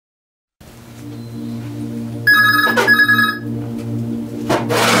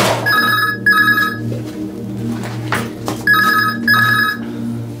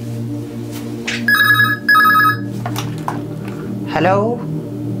Hello?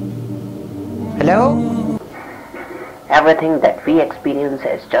 Hello? Everything that we experience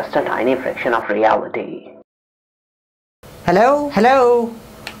is just a tiny fraction of reality. Hello? Hello?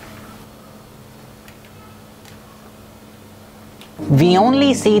 We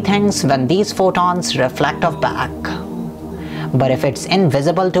only see things when these photons reflect off back. But if it's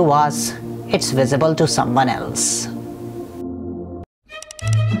invisible to us, it's visible to someone else.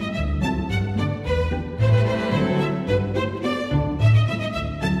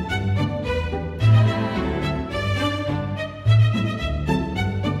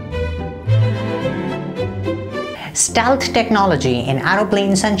 Stealth technology in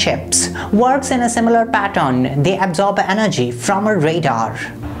aeroplanes and ships works in a similar pattern. They absorb energy from a radar.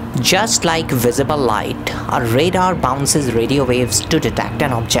 Just like visible light, a radar bounces radio waves to detect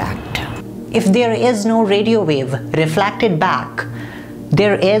an object. If there is no radio wave reflected back,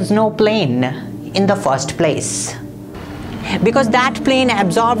 there is no plane in the first place. Because that plane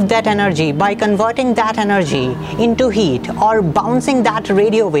absorbed that energy by converting that energy into heat or bouncing that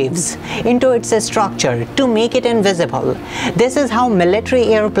radio waves into its structure to make it invisible. This is how military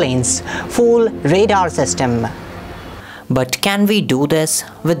airplanes fool radar system. But can we do this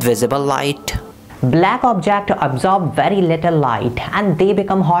with visible light? Black objects absorb very little light and they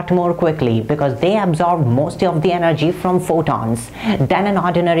become hot more quickly because they absorb most of the energy from photons than an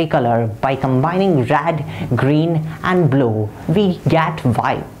ordinary color. By combining red, green and blue, we get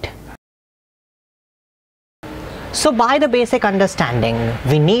white. So by the basic understanding,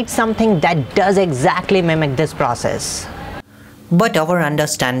 we need something that does exactly mimic this process. But our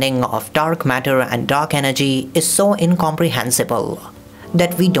understanding of dark matter and dark energy is so incomprehensible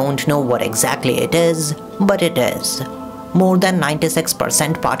that we don't know what exactly it is, but it is more than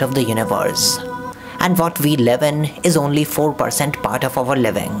 96% part of the universe. And what we live in is only 4% part of our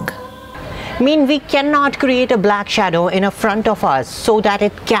living. Mean we cannot create a black shadow in front of us so that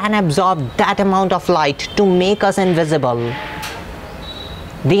it can absorb that amount of light to make us invisible.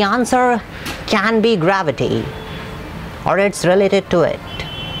 The answer can be gravity, or it's related to it.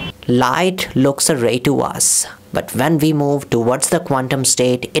 Light looks a ray to us, but when we move towards the quantum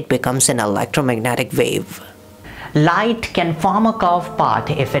state, it becomes an electromagnetic wave. Light can form a curved path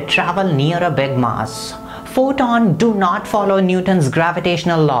if it travels near a big mass. Photons do not follow Newton's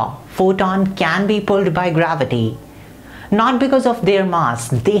gravitational law. Photons can be pulled by gravity. Not because of their mass,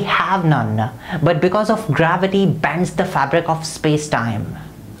 they have none, but because of gravity bends the fabric of space-time.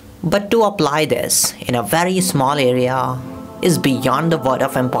 But to apply this in a very small area is beyond the word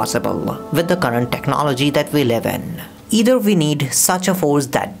of impossible with the current technology that we live in. Either we need such a force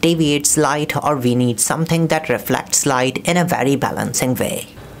that deviates light, or we need something that reflects light in a very balancing way.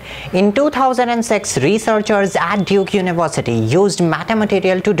 In 2006, researchers at Duke University used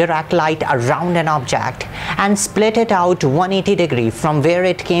metamaterial to direct light around an object and split it out 180 degrees from where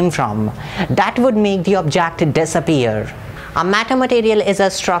it came from. That would make the object disappear. A metamaterial is a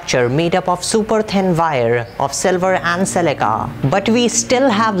structure made up of super thin wire of silver and silica, but we still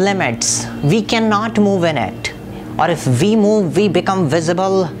have limits. We cannot move in it, or if we move, we become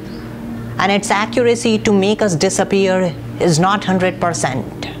visible, and its accuracy to make us disappear is not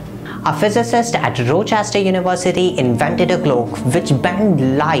 100%. A physicist at Rochester University invented a cloak which bends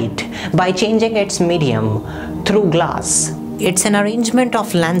light by changing its medium through glass. It's an arrangement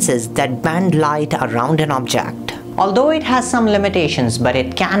of lenses that bend light around an object. Although it has some limitations, but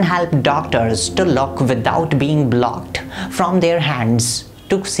it can help doctors to look without being blocked from their hands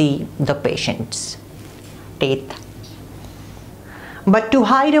to see the patient's teeth. But to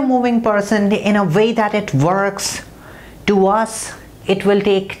hide a moving person in a way that it works, to us, it will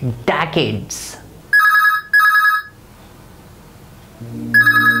take decades.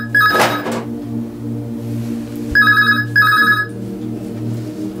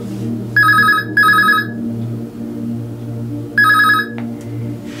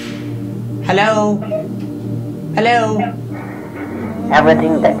 Hello? Hello?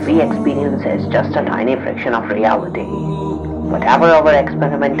 Everything that we experience is just a tiny fraction of reality. Whatever our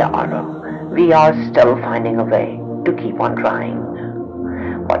experiments are, we are still finding a way to keep on trying.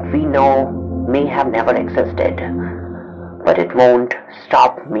 What we know may have never existed, but it won't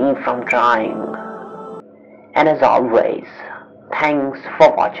stop me from trying. And as always, thanks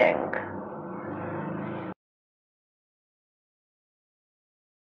for watching.